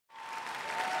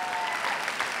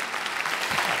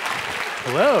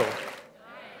Hello.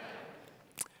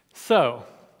 So,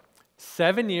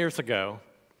 7 years ago,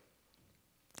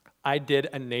 I did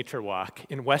a nature walk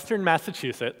in Western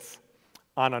Massachusetts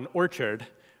on an orchard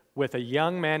with a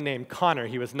young man named Connor.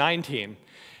 He was 19,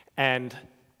 and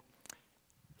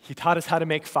he taught us how to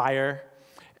make fire.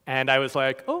 And I was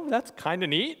like, oh, that's kind of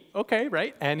neat. Okay,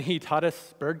 right? And he taught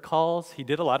us bird calls. He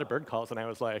did a lot of bird calls, and I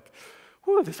was like,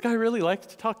 whew, this guy really likes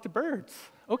to talk to birds.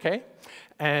 Okay.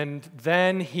 And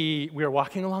then we were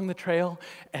walking along the trail,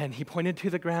 and he pointed to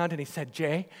the ground, and he said,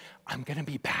 Jay, I'm going to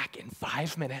be back in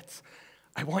 5 minutes.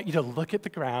 I want you to look at the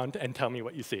ground and tell me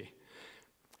what you see.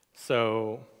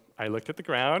 So I looked at the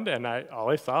ground, and all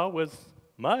I saw was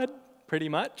mud, pretty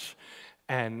much.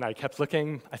 And I kept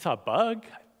looking. I saw a bug.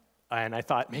 And I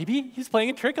thought, maybe he's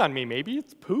playing a trick on me. Maybe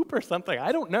it's poop or something.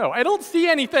 I don't know. I don't see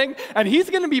anything, and he's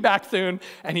going to be back soon.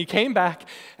 And he came back,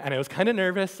 and I was kind of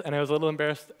nervous, and I was a little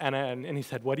embarrassed. And he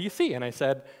said, what do you see? And I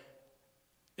said,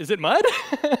 is it mud?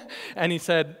 And he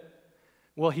said,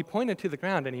 well, he pointed to the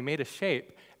ground, and he made a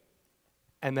shape.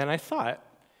 And then I saw it.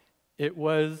 It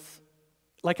was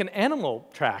like an animal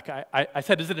track. I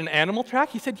said, is it an animal track?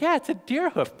 He said, yeah, it's a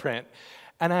deer hoof print.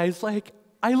 And I was like,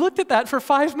 I looked at that for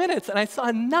 5 minutes, and I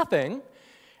saw nothing.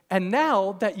 And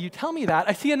now that you tell me that,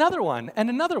 I see another one,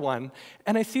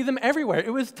 and I see them everywhere.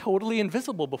 It was totally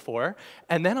invisible before.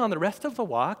 And then on the rest of the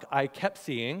walk, I kept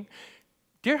seeing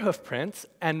deer hoof prints,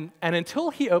 and until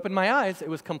he opened my eyes, it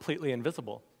was completely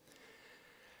invisible.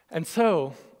 And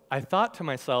so I thought to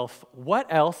myself, what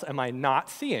else am I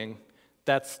not seeing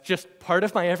that's just part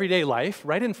of my everyday life,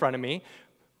 right in front of me?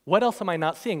 What else am I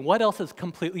not seeing? What else is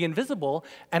completely invisible?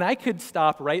 And I could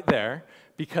stop right there,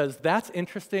 because that's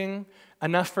interesting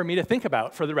enough for me to think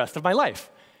about for the rest of my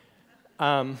life.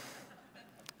 And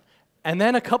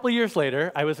then a couple years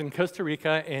later, I was in Costa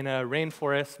Rica in a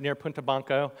rainforest near Punta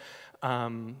Banco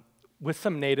with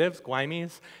some natives,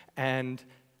 Guaymis, and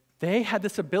they had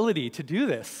this ability to do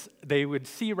this. They would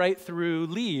see right through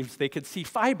leaves. They could see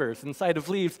fibers inside of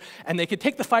leaves, and they could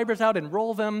take the fibers out and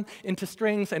roll them into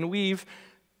strings and weave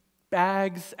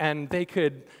bags, and they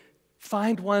could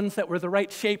find ones that were the right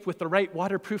shape with the right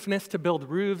waterproofness to build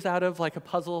roofs out of, like a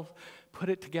puzzle, put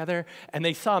it together. And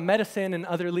they saw medicine in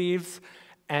other leaves.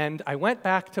 And I went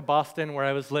back to Boston, where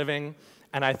I was living,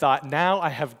 and I thought, now I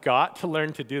have got to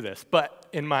learn to do this. But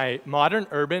in my modern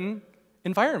urban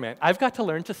environment, I've got to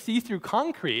learn to see through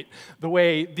concrete the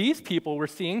way these people were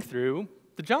seeing through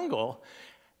the jungle.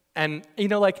 And,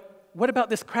 what about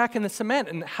this crack in the cement?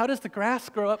 And how does the grass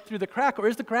grow up through the crack? Or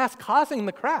is the grass causing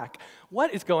the crack?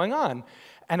 What is going on?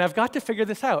 And I've got to figure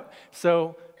this out.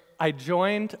 So I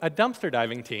joined a dumpster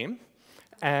diving team,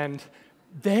 and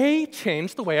they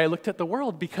changed the way I looked at the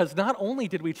world, because not only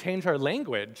did we change our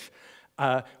language,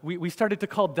 we started to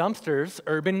call dumpsters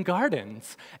urban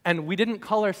gardens. And we didn't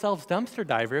call ourselves dumpster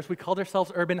divers. We called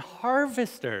ourselves urban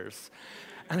harvesters.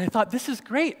 And I thought, this is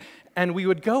great. And we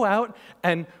would go out,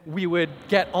 and we would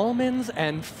get almonds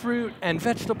and fruit and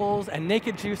vegetables and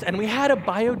naked juice, and we had a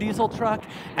biodiesel truck,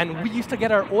 and we used to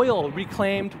get our oil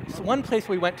reclaimed. So one place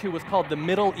we went to was called the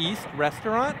Middle East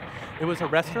Restaurant. It was a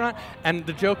restaurant, and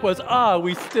the joke was,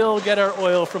 we still get our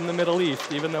oil from the Middle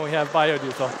East, even though we have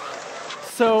biodiesel.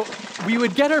 So we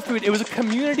would get our food. It was a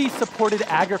community-supported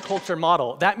agriculture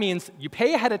model. That means you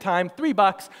pay ahead of time,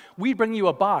 $3, we bring you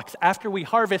a box. After we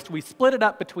harvest, we split it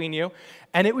up between you,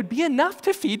 and it would be enough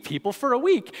to feed people for a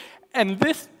week. And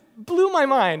this blew my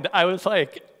mind. I was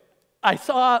like, I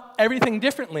saw everything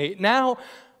differently. Now,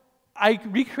 I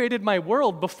recreated my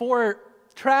world. Before,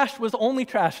 trash was only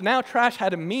trash. Now trash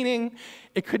had a meaning.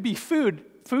 It could be food.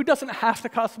 Food doesn't have to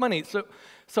cost money.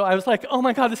 So I was like, oh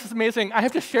my God, this is amazing. I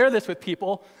have to share this with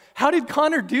people. How did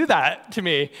Connor do that to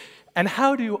me? And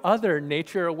how do other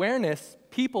nature awareness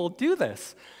people do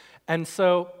this? And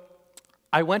so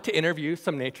I went to interview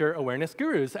some nature awareness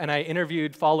gurus, and I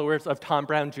interviewed followers of Tom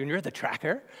Brown Jr., the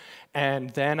tracker, and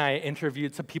then I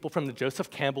interviewed some people from the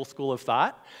Joseph Campbell School of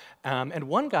Thought. And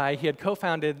one guy, he had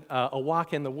co-founded A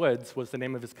Walk in the Woods, was the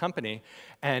name of his company,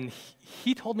 and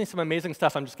he told me some amazing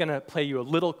stuff. I'm just going to play you a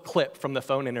little clip from the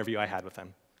phone interview I had with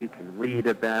him. You can read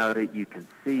about it, you can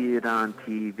see it on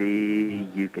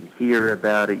TV, you can hear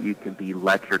about it, you can be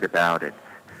lectured about it.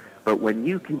 But when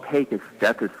you can take a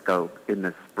stethoscope in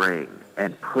the spring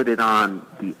and put it on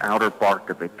the outer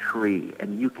bark of a tree,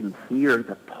 and you can hear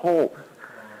the pulse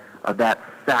of that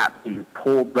sap being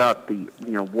pulled up, the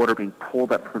water being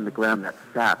pulled up from the ground, that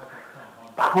sap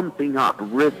pumping up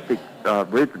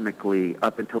rhythmically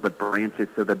up until the branches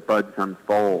so the buds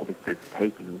unfold. It's just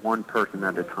taking one person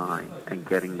at a time and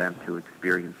getting them to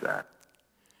experience that.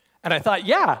 And I thought,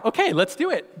 yeah, okay, let's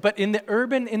do it. But in the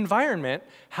urban environment,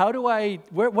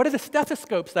 what are the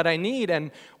stethoscopes that I need, and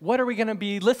what are we going to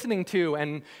be listening to,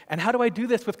 and how do I do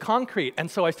this with concrete? And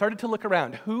so I started to look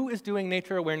around. Who is doing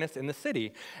nature awareness in the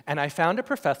city? And I found a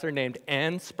professor named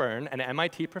Anne Spirn, an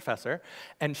MIT professor,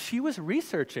 and she was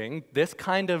researching this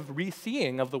kind of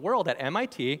re-seeing of the world at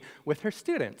MIT with her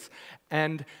students.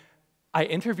 And I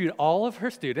interviewed all of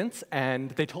her students,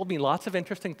 and they told me lots of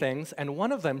interesting things, and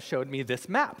one of them showed me this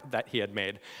map that he had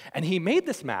made. And he made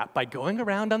this map by going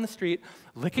around on the street,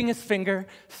 licking his finger,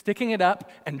 sticking it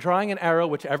up, and drawing an arrow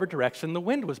whichever direction the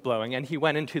wind was blowing. And he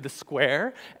went into the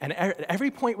square, and at every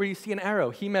point where you see an arrow,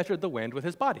 he measured the wind with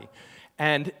his body.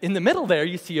 And in the middle there,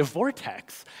 you see a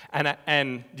vortex.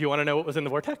 And do you want to know what was in the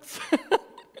vortex?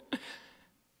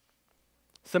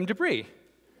 Some debris.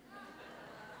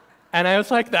 And I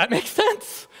was like, that makes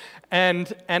sense.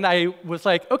 And I was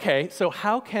like, okay, so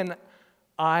how can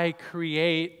I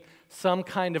create some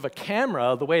kind of a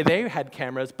camera the way they had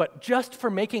cameras, but just for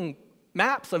making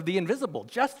maps of the invisible,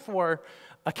 just for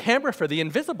a camera for the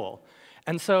invisible?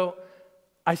 And so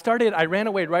I ran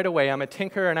away right away. I'm a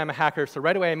tinker and I'm a hacker, so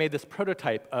right away I made this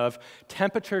prototype of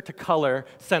temperature to color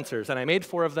sensors, and I made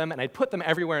 4 of them, and I put them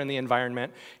everywhere in the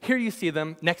environment. Here you see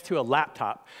them next to a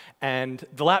laptop, and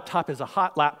the laptop is a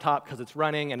hot laptop because it's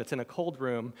running and it's in a cold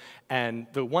room, and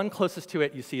the one closest to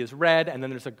it you see is red, and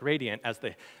then there's a gradient as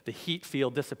the heat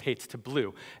field dissipates to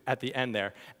blue at the end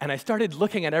there. And I started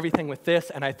looking at everything with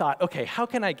this, and I thought, okay, how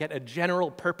can I get a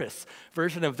general purpose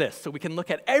version of this so we can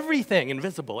look at everything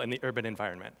invisible in the urban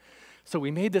environment? So we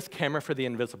made this camera for the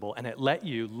invisible, and it let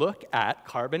you look at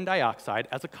carbon dioxide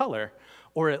as a color,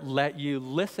 or it let you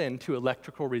listen to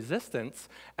electrical resistance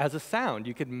as a sound.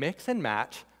 You could mix and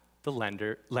match the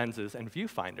lenses and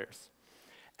viewfinders.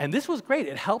 And this was great.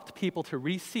 It helped people to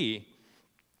re-see,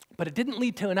 but it didn't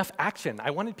lead to enough action.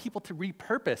 I wanted people to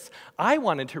repurpose. I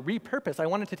wanted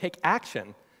to take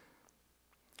action.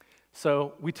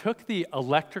 So we took the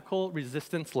electrical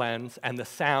resistance lens and the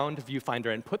sound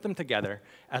viewfinder and put them together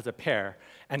as a pair.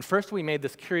 And first we made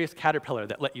this curious caterpillar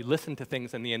that let you listen to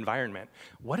things in the environment.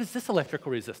 What is this electrical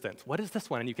resistance? What is this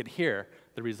one? And you could hear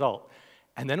the result.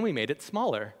 And then we made it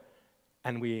smaller,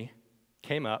 and we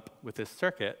came up with this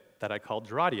circuit that I called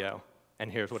Drawdio.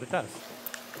 And here's what it does.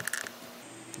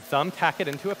 You thumbtack it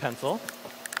into a pencil.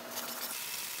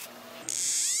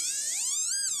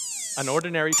 An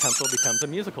ordinary pencil becomes a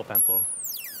musical pencil.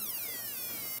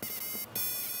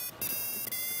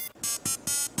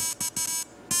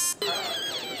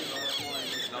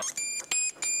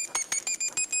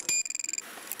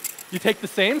 You take the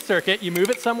same circuit, you move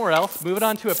it somewhere else, move it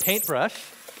onto a paintbrush,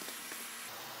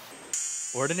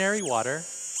 ordinary water,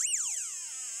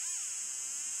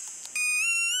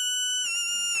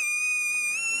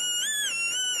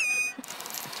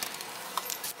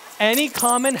 any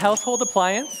common household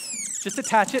appliance. Just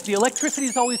attach it. The electricity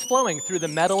is always flowing through the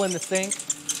metal in the sink.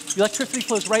 The electricity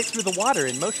flows right through the water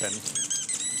in motion.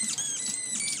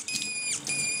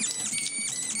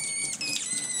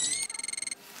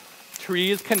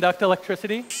 Trees conduct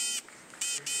electricity.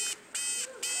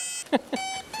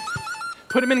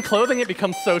 Put them in clothing, it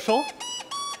becomes social.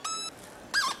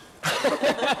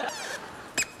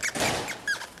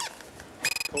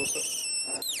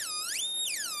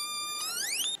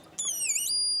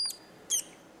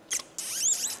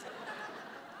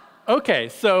 Okay,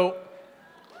 so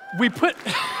we put...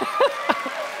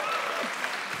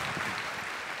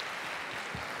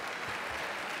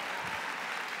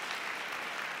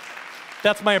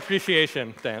 That's my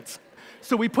appreciation dance.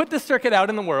 So we put this circuit out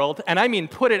in the world, and I mean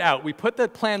put it out. We put the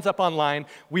plans up online.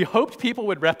 We hoped people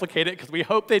would replicate it because we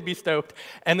hoped they'd be stoked,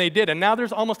 and they did. And now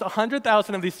there's almost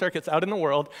 100,000 of these circuits out in the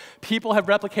world. People have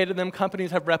replicated them,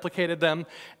 companies have replicated them,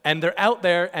 and they're out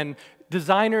there, and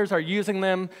designers are using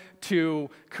them to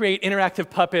create interactive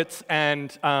puppets,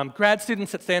 and grad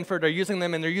students at Stanford are using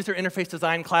them in their user interface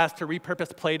design class to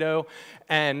repurpose Play-Doh,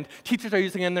 and teachers are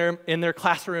using them in their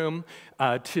classroom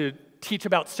to teach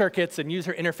about circuits and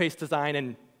user interface design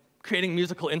and creating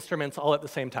musical instruments all at the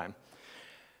same time.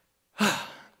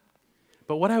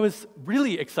 But what I was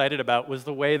really excited about was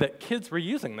the way that kids were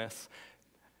using this.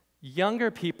 Younger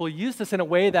people use this in a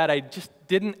way that I just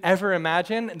didn't ever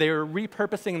imagine. They were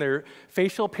repurposing their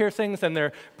facial piercings, and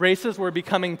their braces were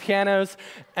becoming pianos,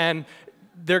 and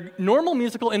their normal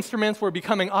musical instruments were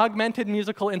becoming augmented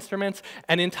musical instruments.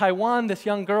 And in Taiwan, this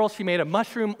young girl, she made a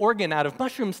mushroom organ out of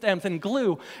mushroom stems and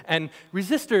glue and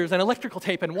resistors and electrical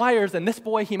tape and wires. And this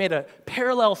boy, he made a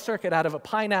parallel circuit out of a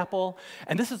pineapple.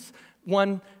 And this is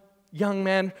one young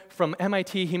man from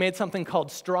MIT. He made something called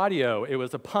Drawdio. It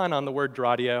was a pun on the word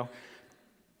Drawdio.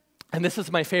 And this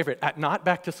is my favorite. At Not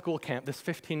Back to School Camp, this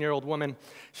 15-year-old woman,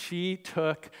 she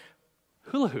took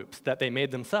hula hoops that they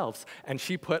made themselves, and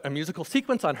she put a musical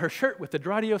sequence on her shirt with the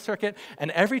Drawdio circuit,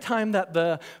 and every time that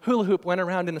the hula hoop went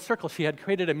around in a circle, she had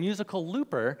created a musical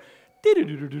looper.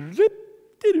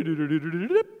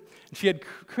 She had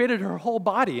created her whole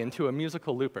body into a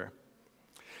musical looper.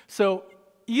 So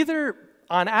either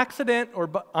on accident or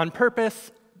on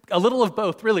purpose, a little of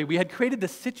both, really, we had created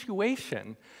this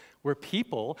situation where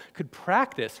people could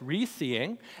practice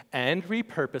re-seeing and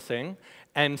repurposing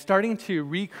and starting to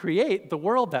recreate the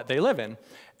world that they live in.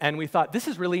 And we thought, this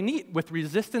is really neat. With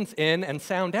resistance in and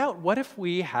sound out, what if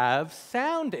we have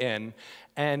sound in?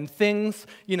 And things,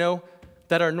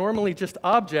 that are normally just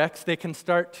objects, they can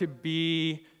start to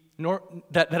be,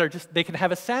 they can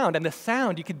have a sound. And the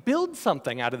sound, you could build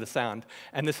something out of the sound.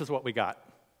 And this is what we got.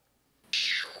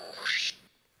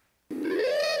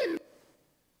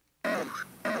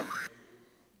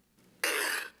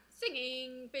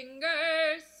 Singing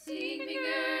fingers. Singing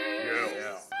fingers.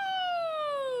 Yeah.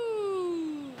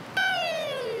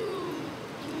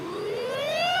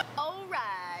 All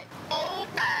right. All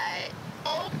right.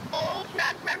 All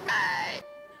right.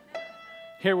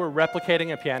 Here we're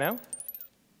replicating a piano.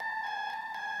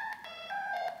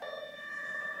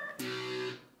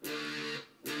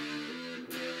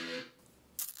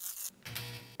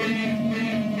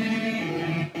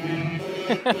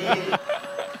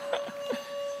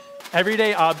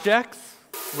 Everyday objects.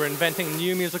 We're inventing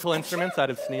new musical instruments out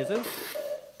of sneezes.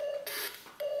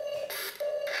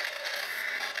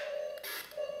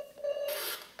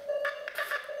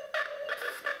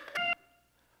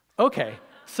 Okay,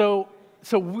 so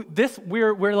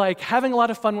we're like having a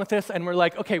lot of fun with this, and we're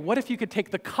like, okay, what if you could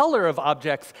take the color of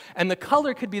objects, and the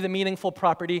color could be the meaningful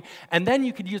property, and then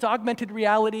you could use augmented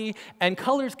reality, and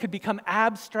colors could become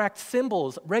abstract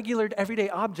symbols. Regular everyday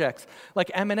objects,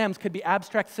 like M&Ms, could be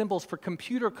abstract symbols for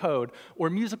computer code, or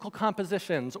musical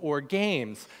compositions, or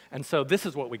games. And so this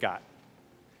is what we got.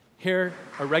 Here,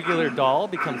 a regular doll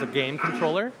becomes a game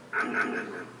controller.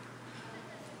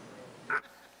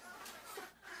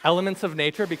 Elements of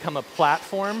nature become a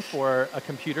platform for a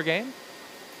computer game.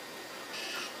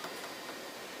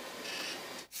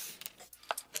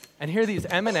 And here these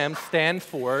M&Ms stand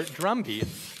for drum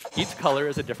beats. Each color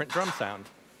is a different drum sound.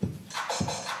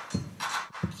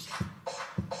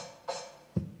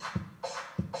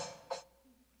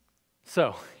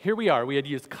 So here we are. We had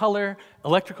used color,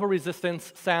 electrical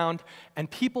resistance, sound, and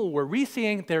people were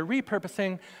re-seeing, they're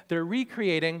repurposing, they're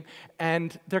recreating,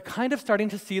 and they're kind of starting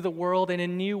to see the world in a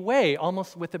new way,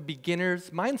 almost with a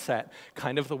beginner's mindset,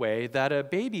 kind of the way that a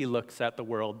baby looks at the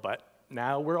world, but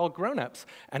now we're all grown-ups,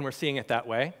 and we're seeing it that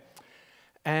way.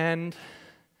 And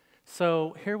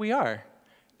so here we are,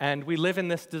 and we live in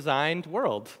this designed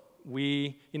world.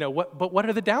 But what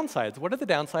are the downsides? What are the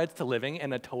downsides to living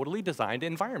in a totally designed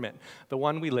environment, the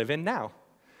one we live in now?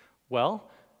 Well,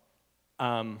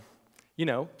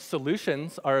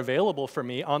 solutions are available for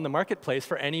me on the marketplace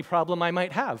for any problem I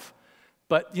might have.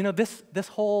 But this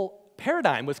whole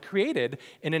paradigm was created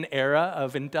in an era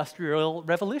of industrial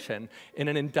revolution, in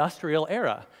an industrial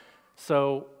era.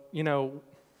 So,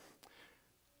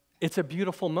 it's a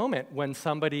beautiful moment when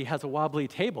somebody has a wobbly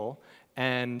table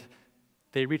and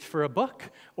they reach for a book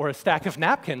or a stack of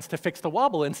napkins to fix the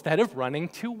wobble instead of running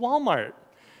to Walmart.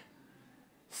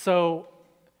 So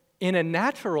in a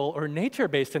natural or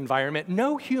nature-based environment,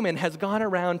 no human has gone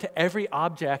around to every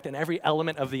object and every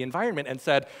element of the environment and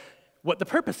said what the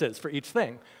purpose is for each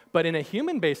thing. But in a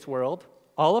human-based world,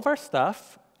 all of our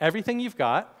stuff, everything you've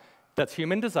got that's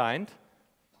human-designed,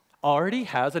 already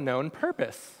has a known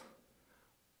purpose.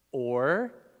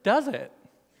 Or does it?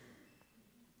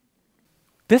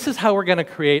 This is how we're going to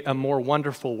create a more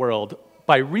wonderful world,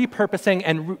 by repurposing.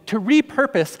 And to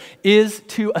repurpose is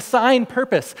to assign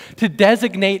purpose, to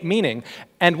designate meaning.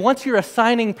 And once you're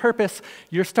assigning purpose,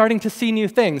 you're starting to see new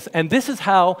things. And this is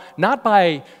how, not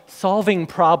by solving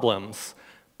problems,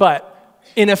 but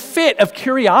in a fit of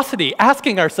curiosity,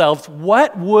 asking ourselves,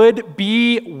 what would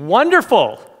be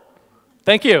wonderful?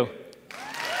 Thank you.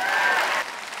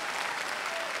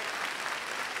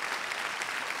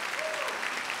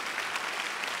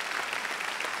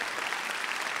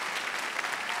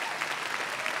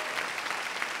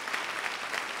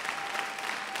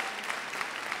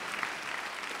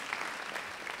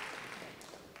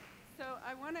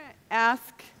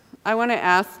 I want to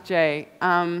ask Jay.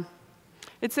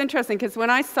 It's interesting because when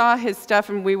I saw his stuff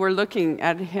and we were looking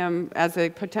at him as a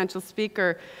potential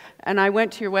speaker, and I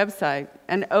went to your website,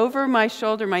 and over my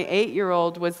shoulder, my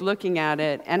 8-year-old was looking at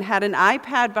it and had an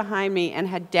iPad behind me and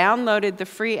had downloaded the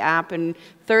free app in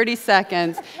 30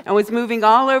 seconds and was moving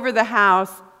all over the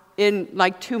house in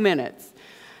like 2 minutes.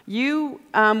 You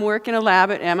work in a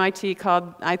lab at MIT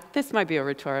called, this might be a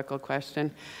rhetorical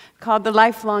question, called the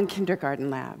Lifelong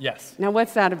Kindergarten Lab. Yes. Now,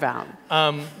 what's that about?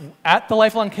 At the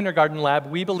Lifelong Kindergarten Lab,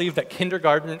 we believe that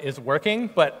kindergarten is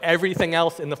working, but everything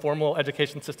else in the formal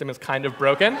education system is kind of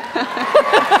broken.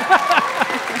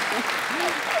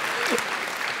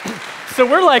 So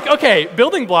we're like, okay,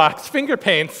 building blocks, finger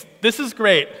paints, this is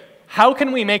great. How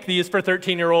can we make these for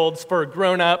 13-year-olds, for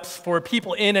grown-ups, for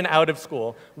people in and out of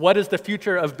school? What is the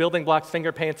future of building blocks,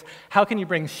 finger paints? How can you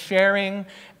bring sharing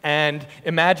and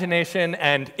imagination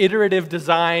and iterative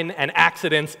design and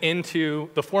accidents into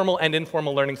the formal and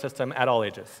informal learning system at all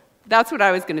ages? That's what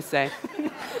I was going to say.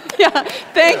 Yeah,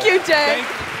 thank you, Jay.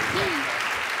 Thank you.